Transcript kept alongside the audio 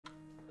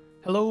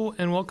Hello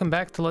and welcome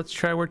back to Let's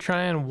Try. We're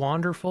trying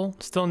Wanderful,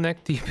 still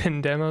neck deep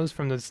in demos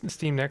from the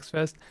Steam Next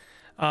Fest.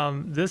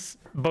 This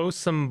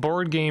boasts some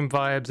board game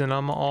vibes and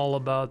I'm all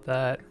about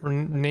that.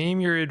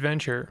 Name your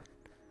adventure.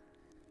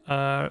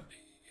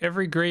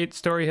 Every great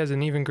story has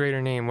an even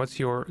greater name. What's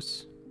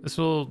yours? This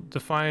will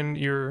define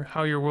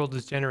how your world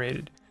is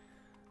generated.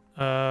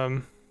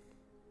 Ooh.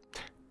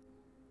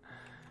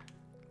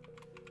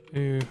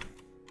 There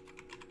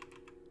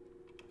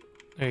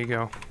you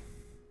go.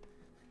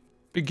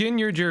 Begin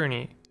your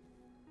journey.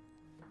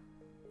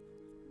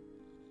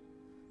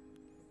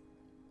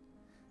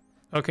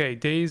 Okay,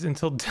 days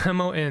until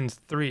demo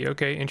ends. 3.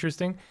 Okay,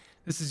 interesting.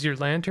 This is your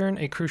lantern,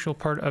 a crucial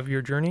part of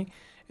your journey.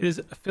 It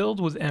is filled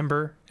with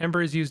ember.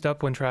 Ember is used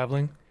up when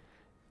traveling.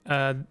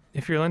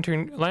 If your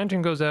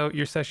lantern goes out,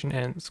 your session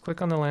ends.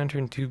 Click on the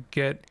lantern to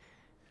get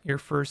your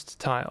first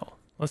tile.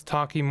 Less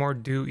talky, more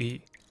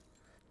do-y.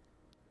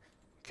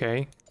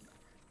 Okay.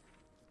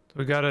 So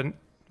we got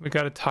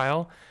a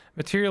tile.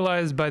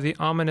 Materialized by the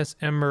ominous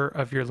ember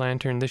of your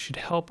lantern. This should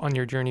help on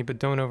your journey, but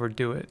don't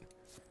overdo it.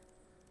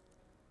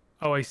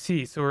 Oh, I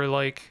see. So we're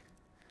like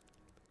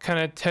kind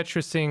of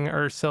Tetrising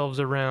ourselves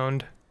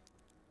around.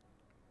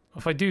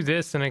 If I do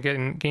this, then I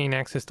gain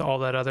access to all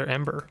that other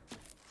ember.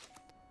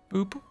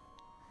 Boop.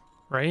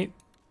 Right?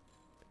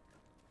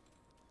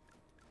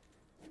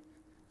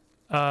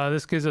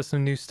 This gives us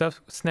some new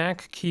stuff.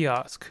 Snack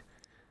kiosk.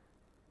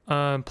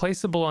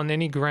 Placeable on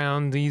any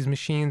ground, these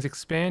machines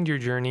expand your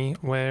journey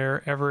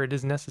wherever it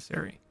is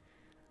necessary.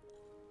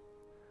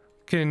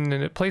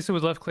 Can place it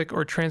with left click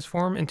or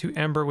transform into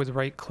ember with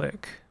right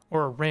click.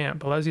 Or a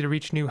ramp allows you to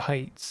reach new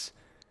heights.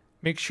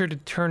 Make sure to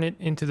turn it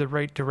into the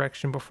right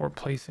direction before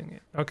placing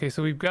it. Okay,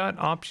 so we've got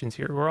options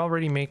here. We're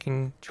already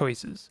making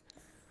choices.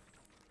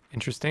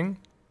 Interesting.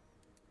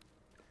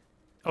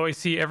 Oh, I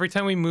see. Every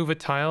time we move a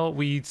tile,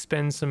 we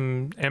spend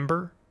some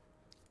ember.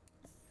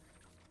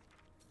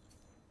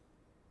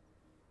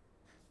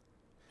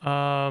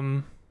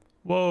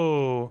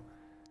 Whoa.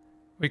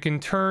 We can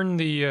turn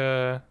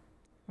the,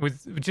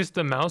 with just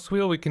the mouse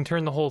wheel, we can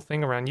turn the whole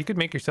thing around. You could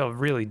make yourself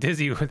really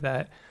dizzy with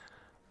that.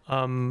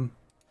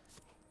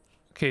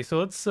 Okay, so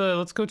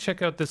let's go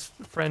check out this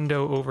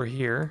friendo over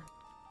here.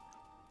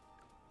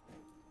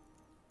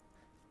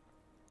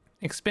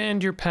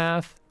 Expand your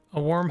path, a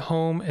warm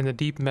home in the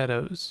deep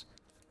meadows.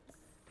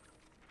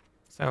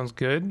 Sounds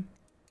good.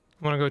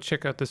 I want to go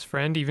check out this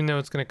friend, even though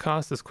it's going to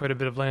cost us quite a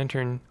bit of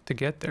lantern to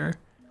get there.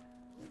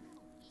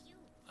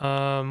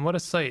 What a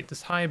sight.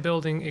 This high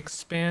building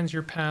expands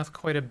your path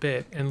quite a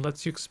bit and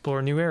lets you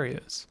explore new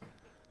areas.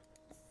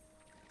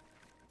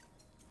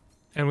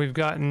 And we've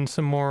gotten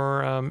some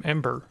more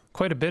ember,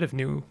 quite a bit of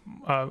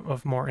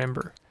more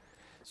ember.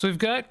 So we've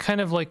got kind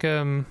of like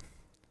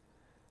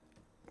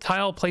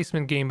tile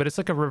placement game, but it's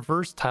like a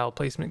reverse tile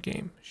placement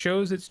game.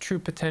 Shows its true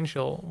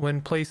potential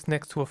when placed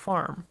next to a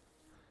farm.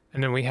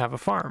 And then we have a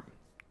farm.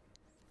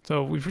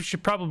 So we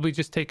should probably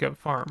just take a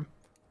farm.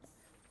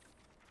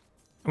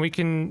 We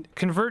can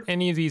convert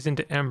any of these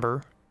into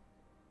ember.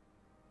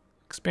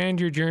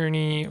 Expand your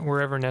journey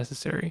wherever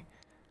necessary.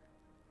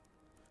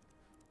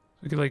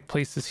 We could like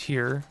place this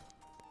here.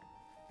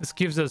 This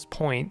gives us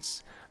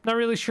points. I'm not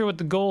really sure what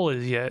the goal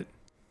is yet.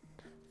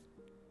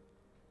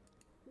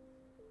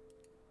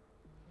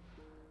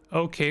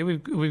 Okay,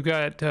 we've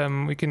got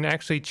we can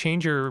actually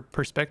change your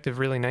perspective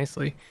really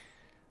nicely.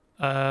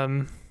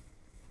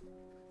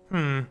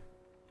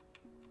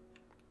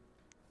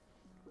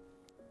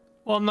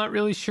 Well, I'm not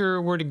really sure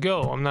where to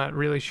go. I'm not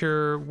really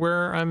sure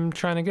where I'm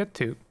trying to get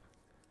to.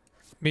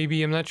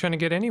 Maybe I'm not trying to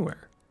get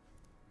anywhere.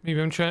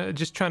 Maybe I'm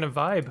just trying to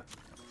vibe,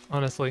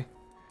 honestly.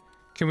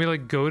 Can we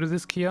like go to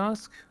this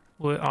kiosk?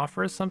 Will it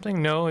offer us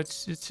something? No,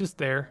 it's just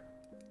there.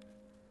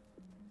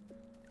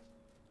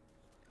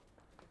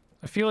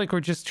 I feel like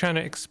we're just trying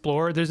to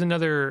explore. There's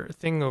another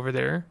thing over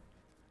there.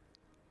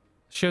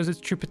 Shows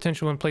its true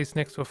potential when placed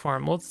next to a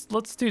farm.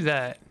 Let's do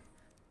that.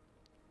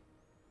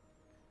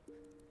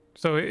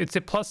 So it's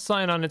a plus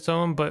sign on its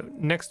own, but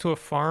next to a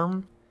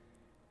farm,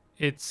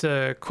 it's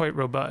quite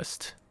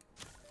robust.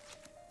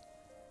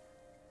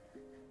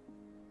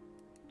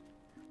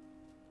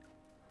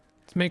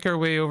 Let's make our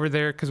way over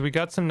there because we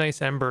got some nice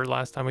ember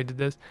last time we did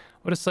this.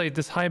 What a sight.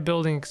 This high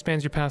building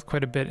expands your path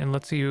quite a bit and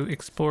lets you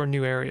explore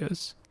new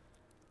areas.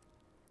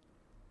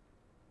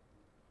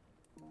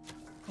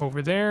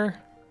 Over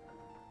there,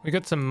 we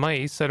got some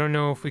mice. I don't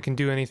know if we can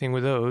do anything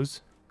with those.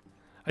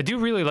 I do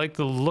really like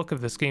the look of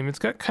this game. It's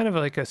got kind of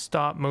like a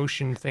stop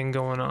motion thing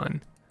going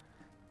on.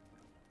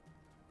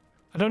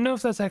 I don't know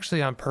if that's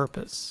actually on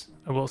purpose,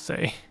 I will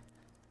say.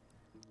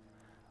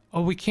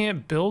 Oh, we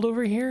can't build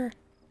over here?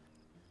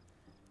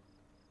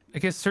 I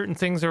guess certain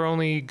things are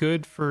only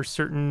good for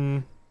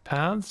certain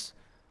paths.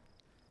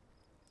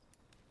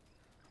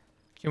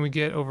 Can we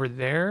get over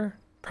there?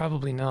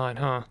 Probably not,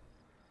 huh?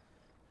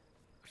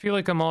 I feel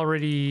like I'm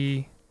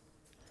already...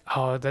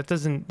 Oh, that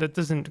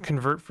doesn't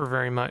convert for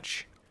very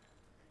much.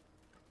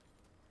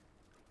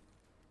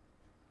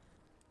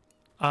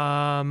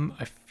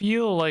 I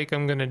feel like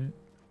I'm gonna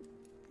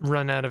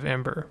run out of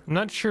ember. I'm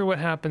not sure what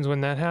happens when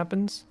that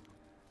happens.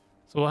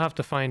 So we'll have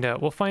to find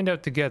out. We'll find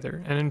out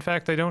together. And in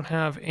fact, I don't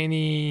have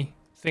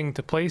anything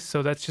to place,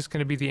 so that's just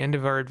going to be the end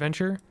of our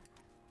adventure.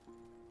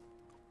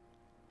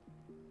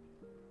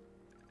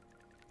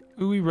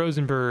 Uwe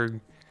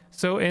Rosenberg.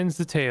 So ends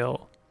the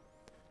tale.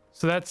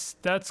 So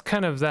that's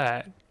kind of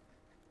that.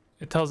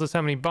 It tells us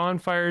how many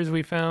bonfires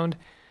we found,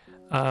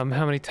 how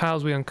many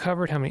tiles we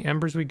uncovered, how many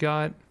embers we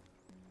got.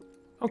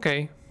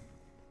 Okay.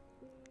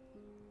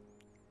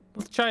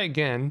 Let's try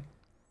again.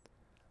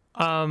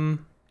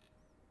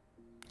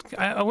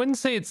 I wouldn't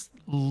say it's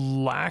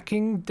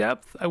lacking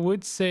depth. I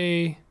would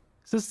say,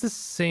 is this the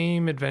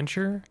same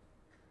adventure?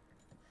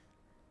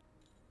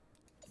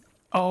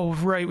 Oh,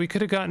 right. We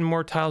could have gotten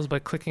more tiles by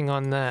clicking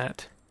on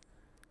that.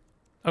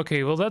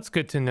 Okay, well, that's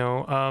good to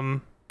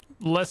know.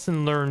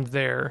 Lesson learned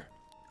there.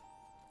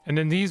 And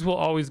then these will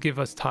always give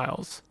us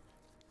tiles.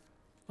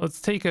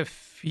 Let's take a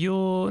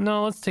fuel...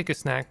 No, let's take a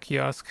snack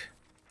kiosk.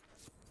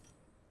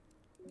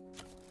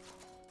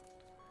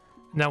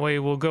 And that way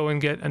we'll go and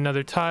get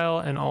another tile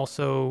and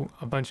also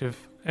a bunch of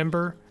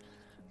ember.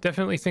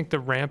 Definitely think the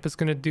ramp is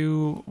going to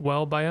do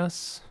well by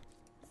us.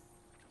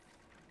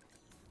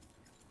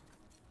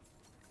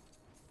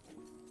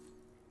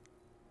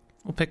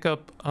 We'll pick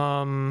up,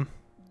 I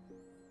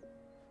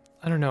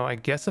don't know, I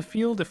guess a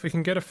field. If we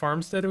can get a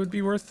farmstead, it would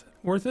be worth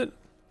it.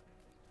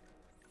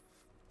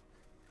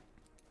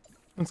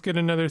 Let's get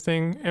another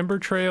thing. Ember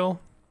Trail.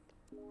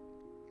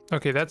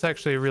 Okay, that's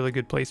actually a really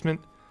good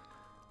placement.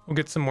 We'll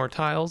get some more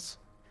tiles.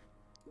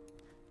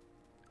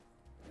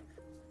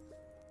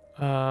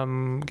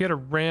 Get a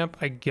ramp,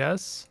 I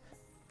guess.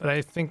 But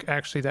I think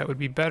actually that would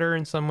be better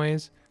in some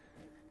ways.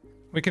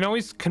 We can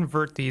always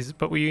convert these,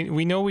 but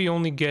we know we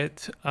only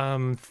get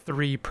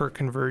 3 per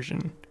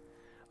conversion.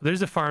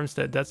 There's a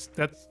farmstead.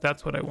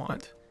 That's what I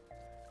want.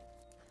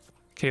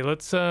 Okay,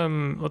 let's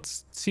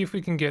see if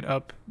we can get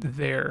up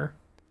there.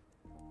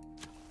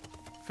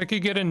 If I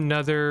could get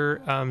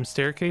another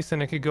staircase,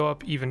 then I could go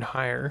up even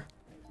higher.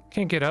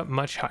 Can't get up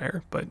much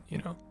higher, but you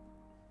know.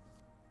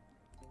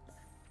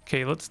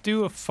 Okay, let's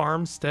do a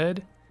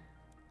farmstead.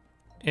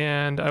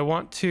 And I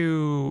want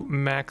to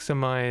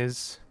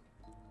maximize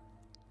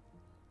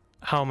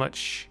how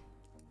much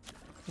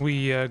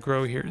we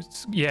grow here.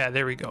 Yeah,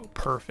 there we go.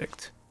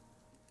 Perfect.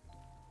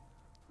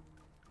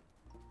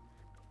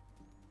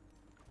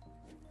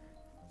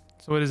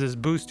 So what is this?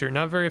 Booster.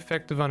 Not very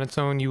effective on its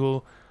own. You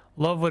will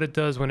love what it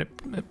does when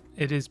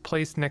it is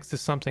placed next to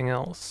something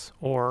else.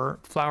 Or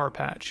flower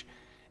patch.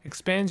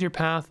 Expands your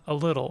path a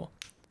little.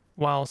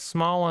 While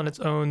small on its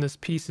own, this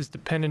piece is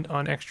dependent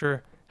on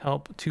extra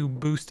help to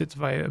boost its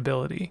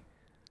viability.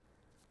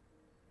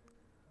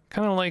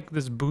 Kind of like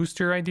this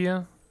booster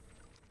idea.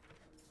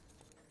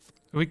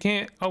 We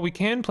can't... Oh, we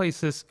can place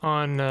this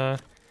on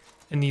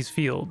in these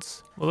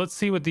fields. Well, let's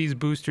see what these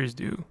boosters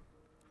do.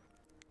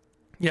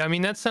 Yeah, I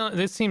mean,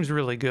 this seems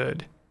really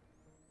good.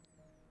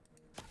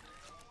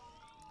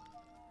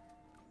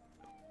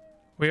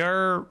 We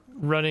are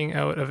running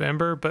out of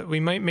ember, but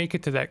we might make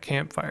it to that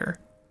campfire.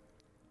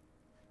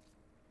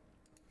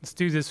 Let's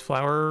do this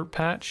flower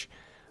patch.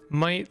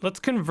 Let's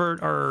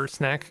convert our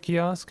snack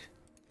kiosk.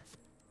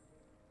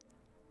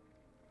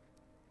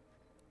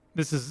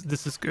 This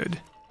is good.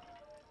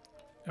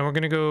 And we're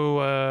gonna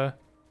go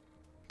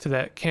to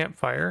that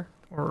campfire,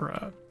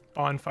 or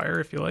bonfire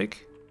if you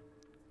like.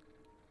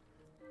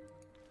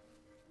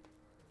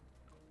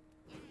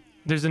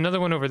 There's another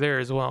one over there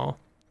as well.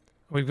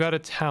 We've got a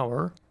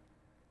tower.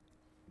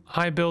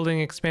 High building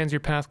expands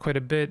your path quite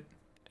a bit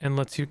and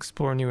lets you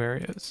explore new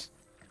areas.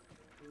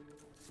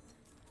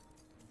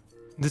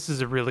 This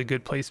is a really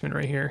good placement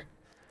right here.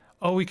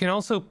 Oh, we can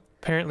also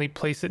apparently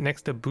place it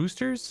next to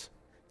boosters.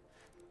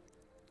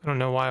 I don't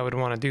know why I would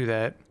want to do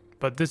that,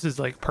 but this is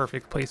like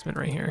perfect placement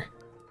right here.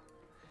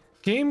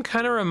 Game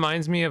kind of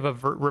reminds me of a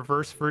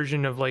reverse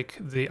version of like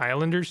the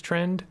Islanders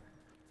trend.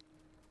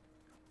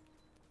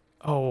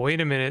 Oh,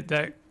 wait a minute.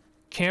 That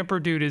camper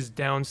dude is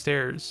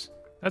downstairs.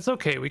 That's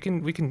okay. We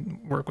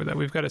can work with that.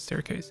 We've got a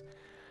staircase.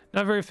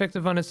 Not very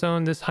effective on its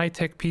own. This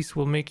high-tech piece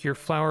will make your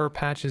flower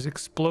patches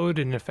explode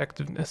in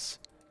effectiveness.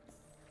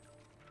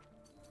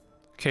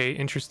 Okay,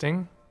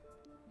 interesting.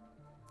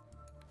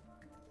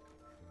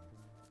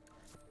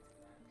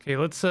 Okay,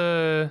 let's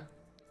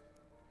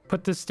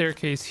put this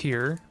staircase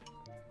here.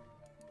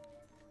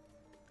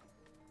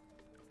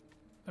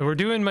 We're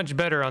doing much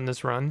better on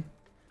this run.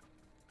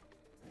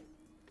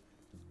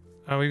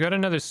 We got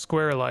another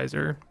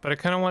squirrelizer, but I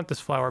kind of want this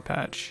flower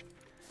patch.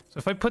 So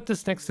if I put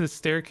this next to the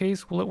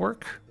staircase, will it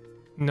work?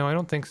 No, I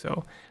don't think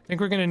so. I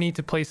think we're going to need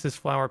to place this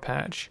flower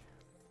patch.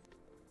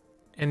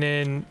 And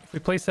then if we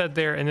place that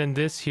there, and then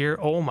this here,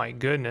 oh my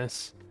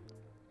goodness.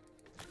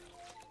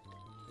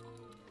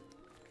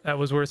 That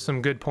was worth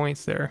some good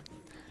points there.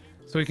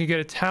 So we could get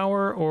a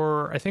tower,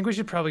 or I think we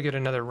should probably get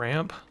another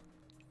ramp.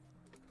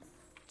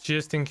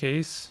 Just in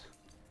case.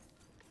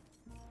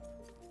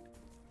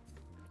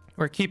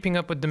 We're keeping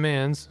up with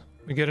demands.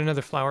 We get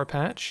another flower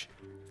patch.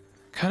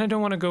 Kind of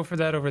don't want to go for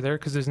that over there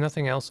because there's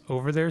nothing else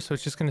over there, so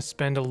it's just going to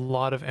spend a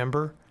lot of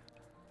ember.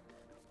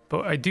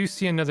 But I do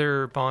see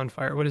another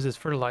bonfire. What is this?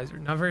 Fertilizer.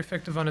 Not very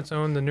effective on its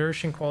own. The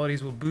nourishing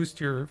qualities will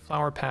boost your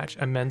flower patch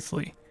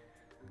immensely.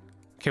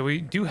 Okay, we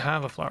do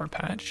have a flower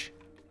patch.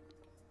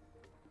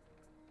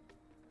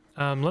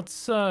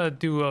 Let's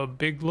do a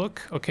big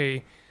look.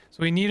 Okay, so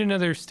we need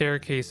another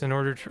staircase in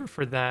order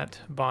for that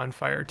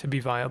bonfire to be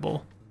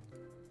viable.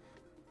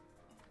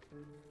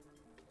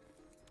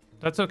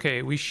 That's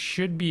okay. We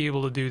should be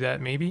able to do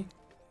that, maybe.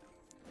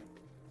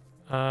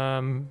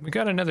 We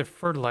got another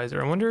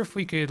fertilizer. I wonder if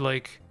we could,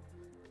 like,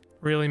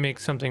 really make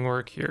something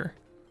work here.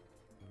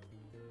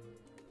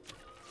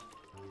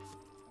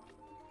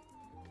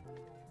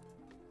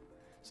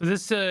 So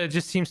this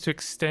just seems to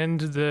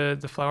extend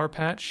the flower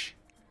patch.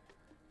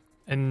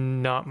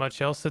 And not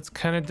much else. That's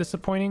kind of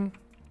disappointing.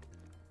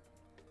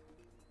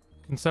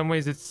 In some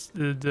ways, it's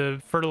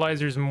the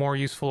fertilizer is more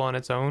useful on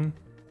its own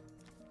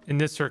in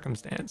this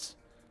circumstance.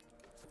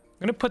 I'm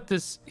gonna put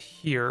this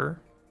here.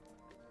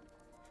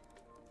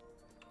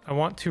 I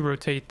want to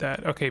rotate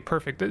that. Okay,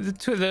 perfect.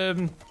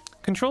 The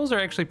controls are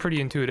actually pretty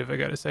intuitive, I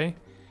gotta say,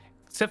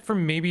 except for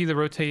maybe the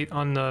rotate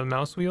on the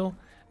mouse wheel.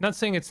 Not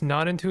saying it's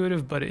not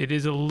intuitive, but it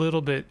is a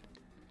little bit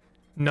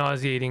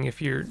nauseating if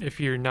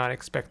you're not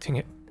expecting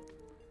it.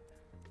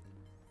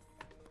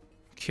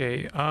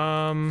 Okay,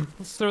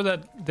 let's throw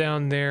that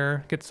down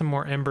there, get some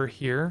more ember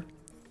here.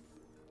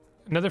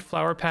 Another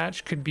flower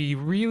patch could be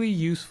really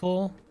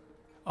useful.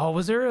 Oh,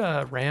 was there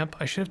a ramp?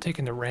 I should have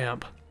taken the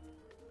ramp.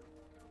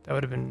 That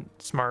would have been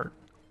smart.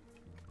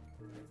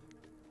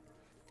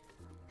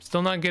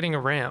 Still not getting a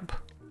ramp.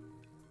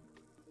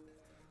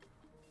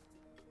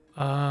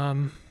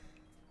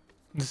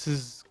 This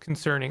is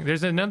concerning.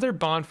 There's another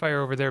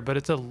bonfire over there, but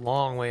it's a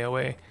long way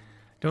away.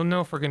 Don't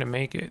know if we're gonna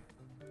make it.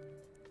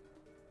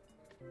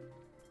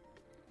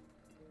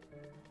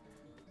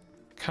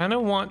 Kind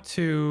of want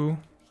to,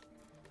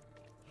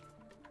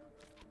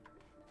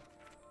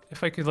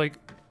 if I could like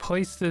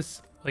place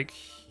this like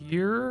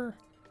here,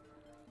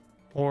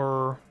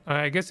 or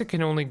I guess it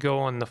can only go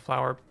on the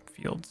flower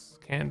fields,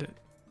 can't it?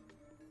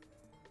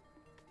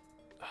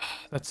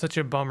 That's such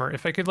a bummer.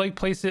 If I could like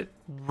place it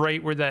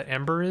right where that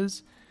ember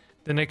is,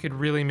 then I could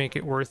really make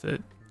it worth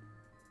it.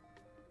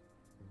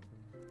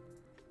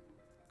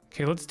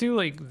 Okay, let's do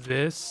like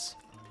this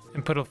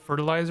and put a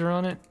fertilizer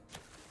on it.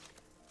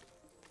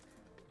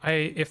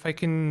 If I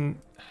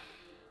can,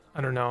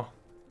 I don't know.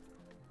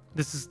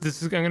 This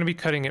is I'm gonna be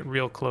cutting it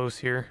real close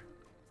here.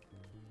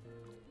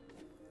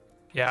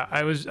 Yeah,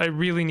 I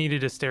really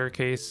needed a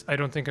staircase. I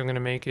don't think I'm gonna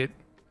make it.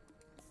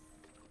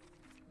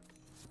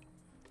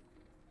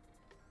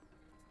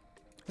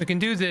 I can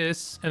do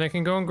this, and I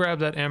can go and grab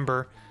that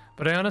ember,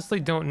 but I honestly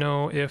don't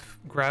know if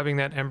grabbing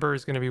that ember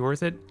is gonna be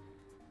worth it.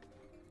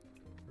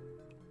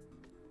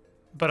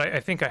 But I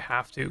think I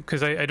have to,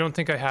 because I don't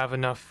think I have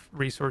enough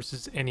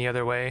resources any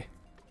other way.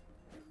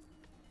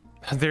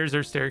 There's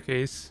our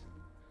staircase.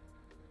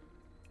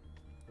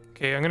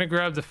 Okay, I'm gonna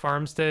grab the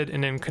farmstead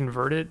and then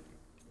convert it.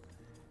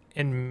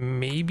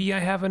 And maybe I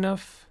have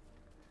enough?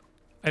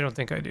 I don't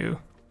think I do.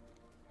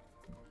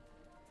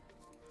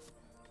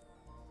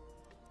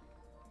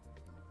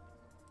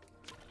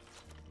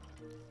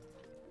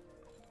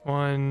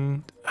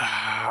 One.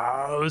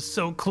 Ah, it was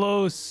so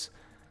close.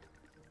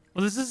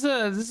 Well, this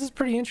is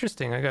pretty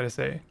interesting, I gotta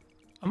say.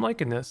 I'm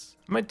liking this.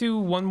 I might do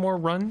one more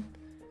run.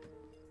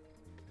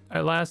 I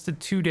lasted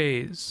 2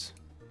 days.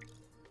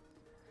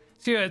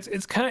 So yeah,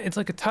 it's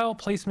like a tile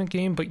placement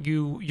game, but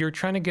you're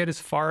trying to get as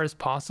far as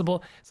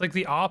possible. It's like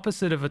the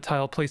opposite of a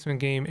tile placement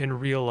game in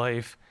real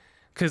life,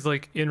 because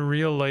like in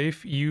real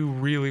life you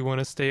really want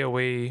to stay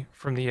away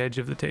from the edge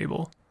of the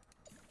table.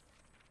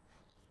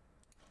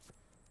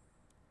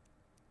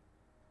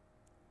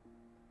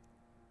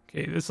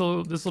 Okay,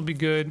 this'll be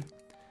good.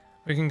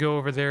 We can go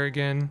over there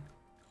again.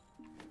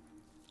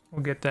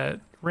 We'll get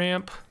that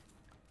ramp.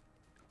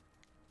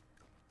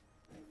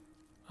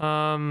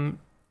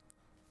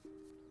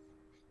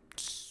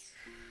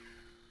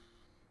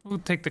 We'll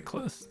take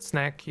the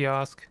snack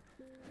kiosk,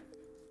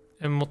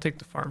 and we'll take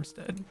the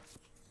farmstead.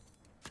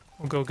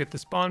 We'll go get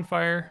this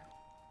bonfire,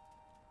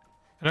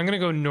 and I'm gonna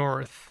go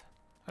north.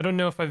 I don't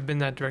know if I've been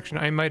that direction.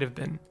 I might have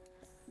been.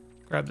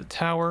 Grab the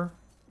tower.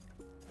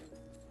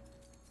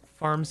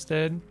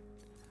 Farmstead.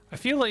 I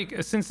feel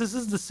like since this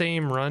is the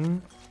same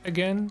run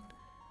again,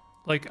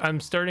 like I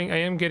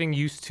am getting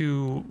used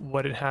to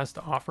what it has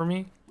to offer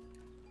me.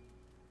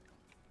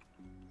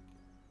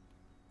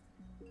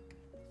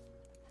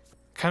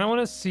 Kind of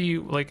want to see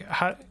like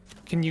how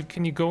can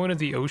you go into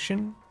the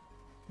ocean,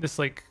 this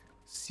like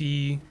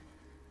sea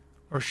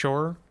or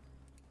shore.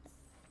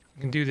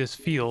 You can do this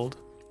field,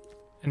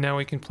 and now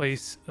we can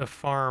place a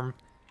farm.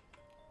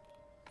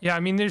 Yeah, I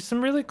mean there's some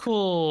really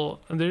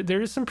cool,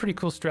 there is some pretty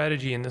cool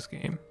strategy in this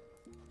game.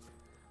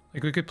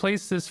 Like we could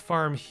place this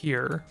farm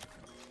here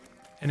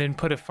and then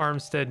put a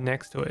farmstead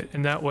next to it,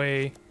 and that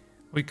way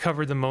we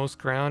cover the most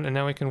ground, and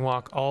now we can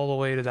walk all the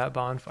way to that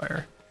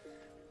bonfire.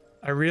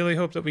 I really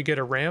hope that we get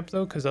a ramp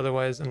though, because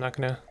otherwise I'm not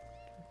gonna...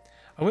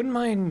 I wouldn't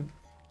mind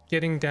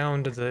getting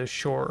down to the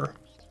shore.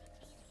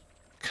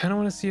 Kind of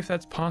want to see if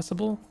that's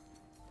possible.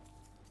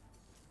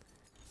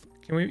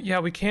 Can we? Yeah,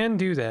 we can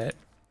do that.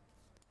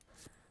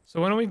 So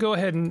why don't we go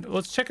ahead and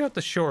let's check out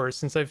the shores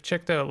since I've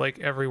checked out like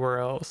everywhere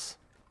else.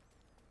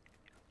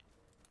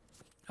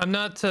 I'm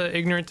not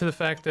ignorant to the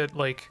fact that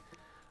like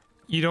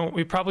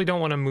we probably don't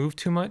want to move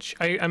too much.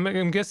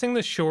 I'm guessing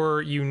the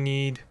shore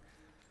you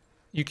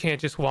can't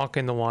just walk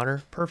in the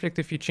water. Perfect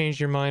if you change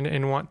your mind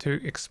and want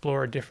to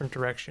explore a different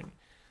direction.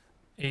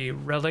 A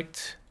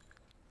relict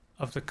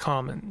of the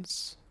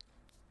commons.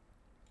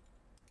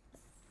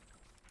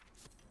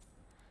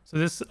 So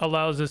this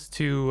allows us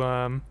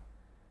to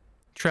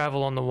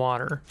travel on the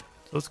water.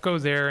 So let's go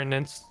there and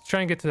then try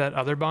and get to that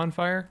other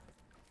bonfire.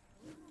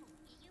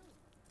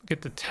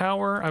 Get the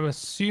tower. I'm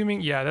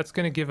assuming, yeah, that's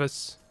gonna give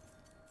us.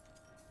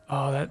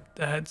 Oh,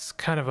 that's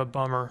kind of a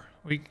bummer.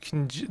 We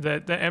can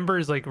the ember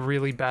is like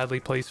really badly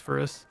placed for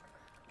us.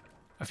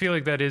 I feel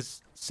like that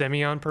is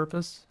semi on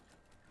purpose.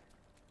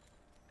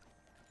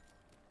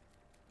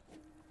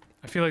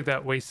 I feel like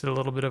that wasted a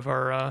little bit of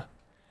our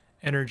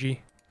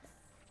energy.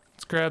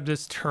 Let's grab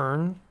this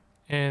turn,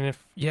 and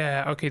if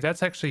yeah, okay,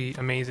 that's actually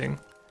amazing.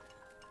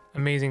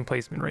 Amazing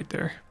placement right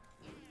there.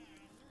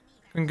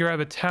 We can grab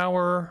a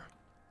tower.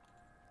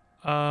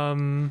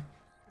 Kind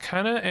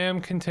of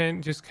am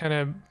content just kind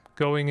of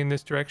going in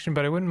this direction,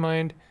 but I wouldn't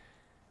mind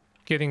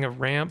getting a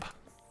ramp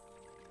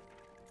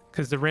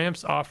because the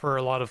ramps offer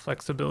a lot of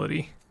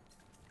flexibility.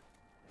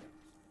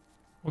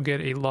 We'll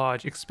get a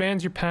lodge.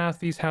 Expands your path.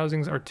 These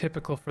housings are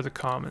typical for the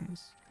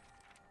commons.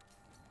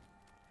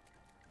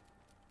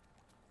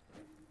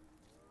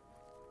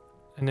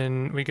 And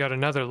then we got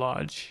another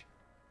lodge.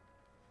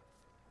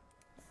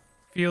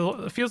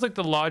 Feels like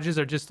the lodges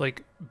are just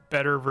like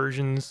better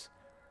versions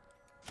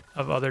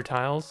of other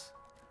tiles.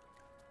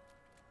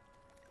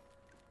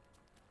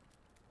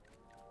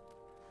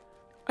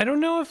 I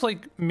don't know if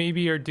like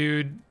maybe our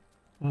dude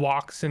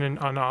walks in an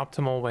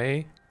unoptimal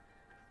way.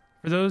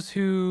 For those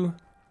who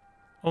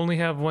only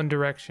have one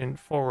direction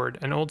forward,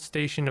 an old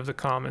station of the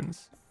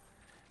commons.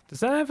 Does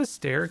that have a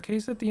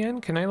staircase at the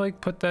end? Can I like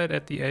put that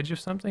at the edge of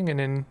something and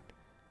then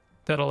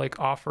that'll like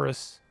offer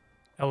us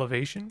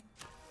elevation?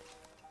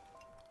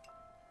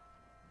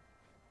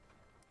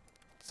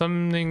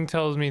 Something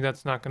tells me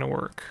that's not going to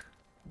work.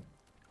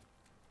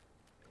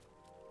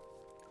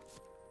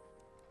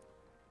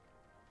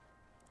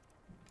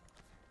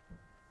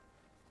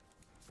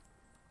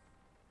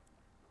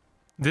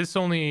 This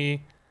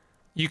only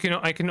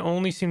I can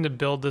only seem to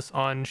build this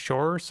on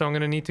shore, so I'm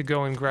going to need to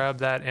go and grab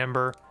that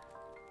ember.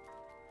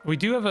 We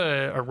do have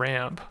a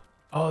ramp.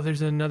 Oh,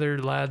 there's another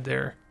lad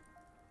there.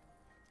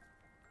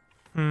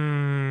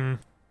 Could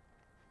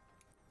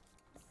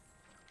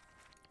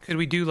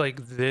we do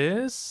like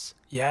this?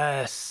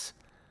 Yes.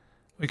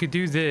 We could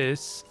do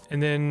this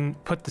and then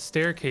put the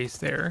staircase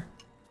there.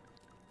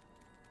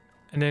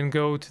 And then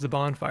go to the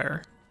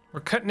bonfire.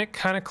 We're cutting it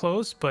kind of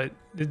close, but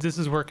this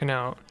is working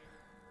out.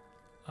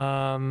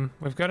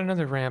 We've got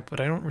another ramp, but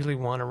I don't really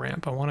want a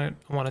ramp. I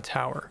want a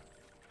tower.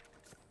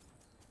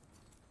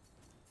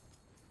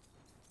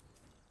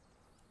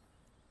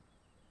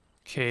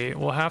 Okay,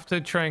 we'll have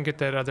to try and get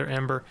that other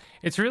ember.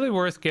 It's really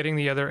worth getting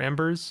the other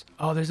embers.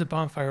 Oh, there's a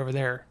bonfire over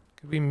there.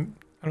 Could we?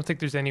 I don't think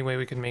there's any way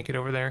we can make it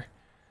over there.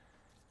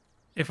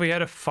 If we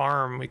had a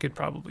farm, we could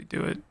probably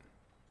do it.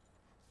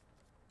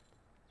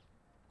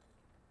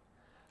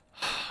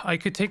 I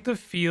could take the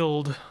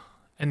field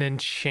and then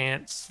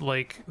chance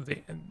like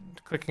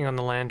clicking on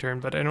the lantern,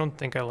 but I don't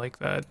think I like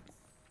that.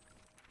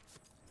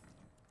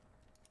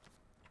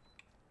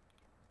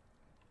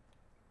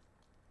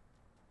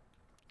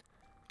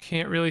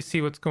 Can't really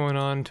see what's going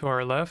on to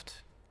our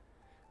left.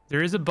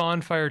 There is a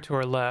bonfire to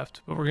our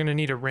left, but we're gonna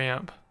need a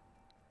ramp.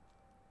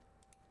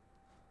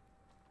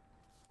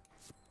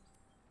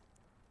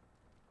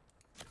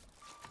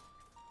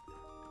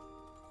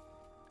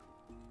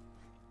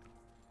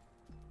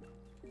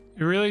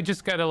 You really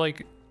just gotta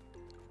like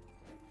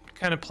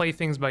kind of play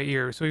things by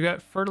ear. So we've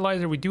got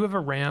fertilizer. We do have a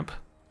ramp.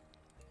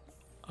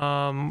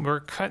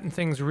 We're cutting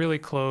things really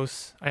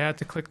close. I had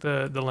to click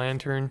the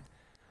lantern.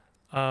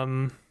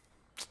 Oh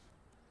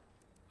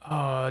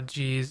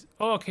geez.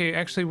 Oh, okay,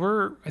 actually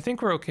I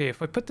think we're okay.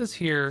 If I put this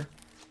here,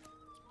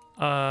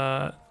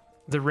 the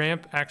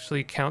ramp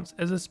actually counts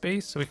as a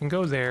space, so we can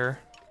go there.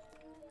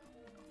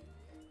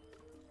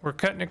 We're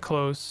cutting it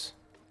close.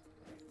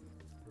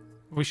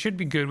 We should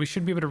be good. We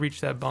should be able to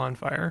reach that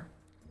bonfire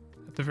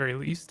at the very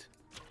least.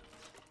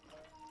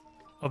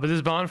 Oh, but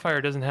this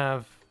bonfire doesn't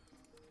have...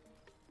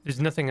 There's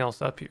nothing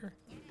else up here.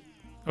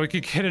 Oh, we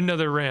could get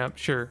another ramp,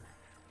 sure.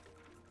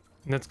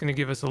 And that's going to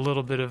give us a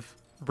little bit of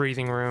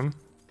breathing room.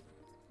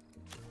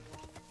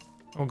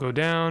 We'll go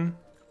down.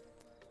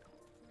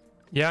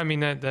 Yeah, I mean,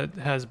 that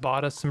has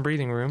bought us some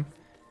breathing room.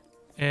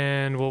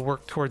 And we'll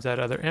work towards that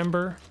other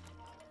ember.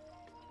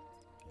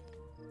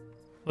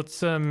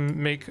 Let's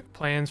make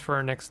plans for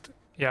our next...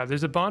 Yeah,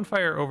 there's a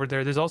bonfire over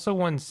there. There's also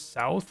one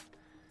south.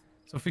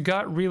 So if we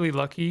got really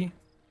lucky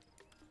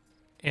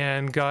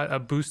and got a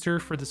booster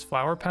for this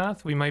flower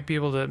path, we might be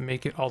able to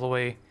make it all the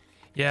way.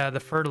 Yeah, the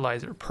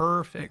fertilizer.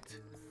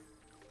 Perfect.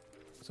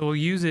 So we'll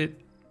use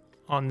it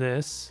on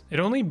this. It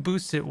only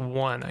boosts it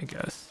 1, I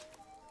guess.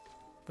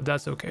 but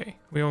that's okay.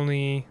 We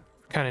only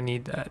kind of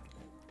need that.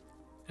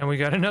 And we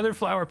got another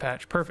flower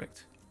patch.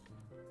 Perfect.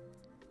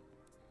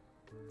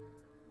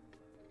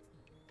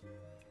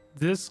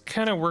 This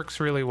kind of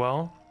works really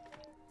well.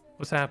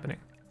 What's happening?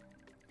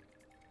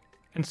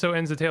 And so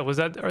ends the tale. Was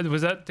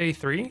that day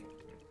 3?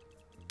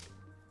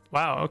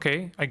 Wow,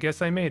 okay. I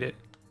guess I made it.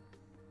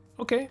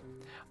 Okay.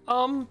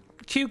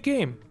 Cute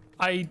game.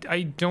 I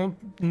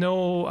don't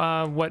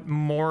know what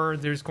more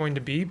there's going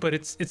to be, but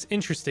it's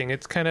interesting.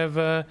 It's kind of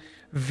a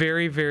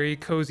very, very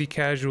cozy,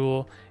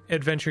 casual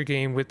adventure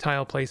game with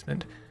tile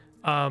placement.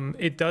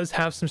 It does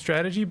have some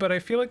strategy, but I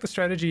feel like the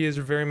strategy is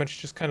very much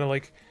just kind of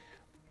like,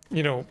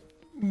 you know,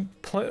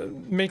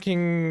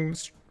 making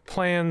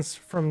plans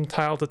from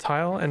tile to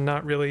tile and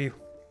not really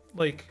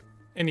like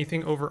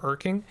anything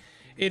overarching.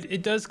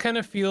 It does kind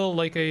of feel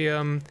like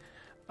a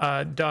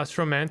DOS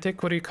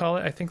romantic. What do you call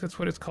it? I think that's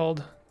what it's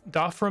called.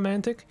 DOF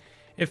romantic.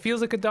 It feels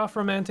like a DOF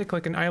romantic,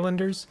 like an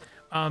Islanders,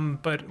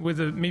 but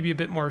with maybe a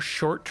bit more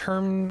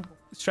short-term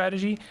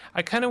strategy.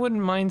 I kind of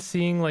wouldn't mind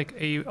seeing like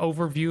a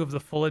overview of the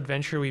full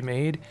adventure we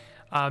made.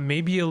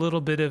 Maybe a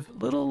little bit of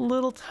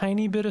little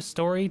tiny bit of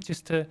story,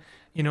 just to,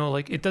 you know,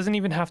 like it doesn't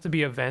even have to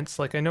be events.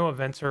 Like I know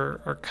events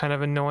are kind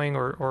of annoying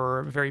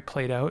or very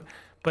played out,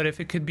 but if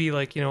it could be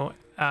like, you know,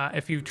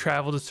 if you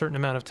traveled a certain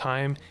amount of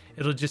time,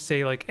 it'll just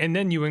say like, and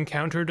then you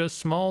encountered a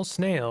small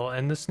snail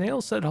and the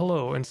snail said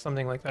hello, and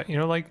something like that, you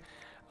know, like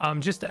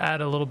just to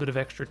add a little bit of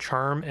extra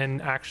charm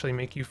and actually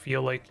make you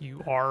feel like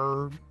you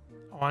are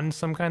on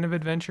some kind of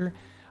adventure,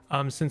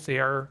 since they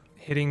are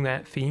hitting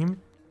that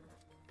theme.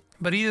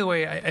 But either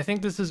way, I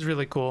think this is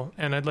really cool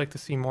and I'd like to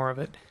see more of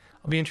it.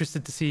 I'll be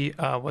interested to see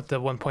what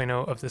the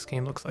 1.0 of this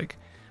game looks like.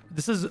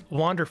 This is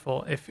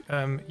Wanderful. If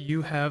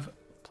you have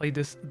played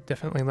this,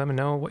 definitely let me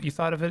know what you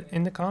thought of it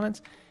in the comments.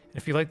 And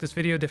if you like this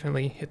video,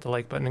 definitely hit the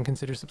like button and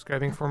consider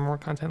subscribing for more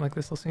content like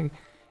this. I'll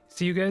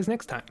see you guys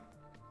next time.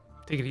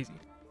 Take it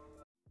easy.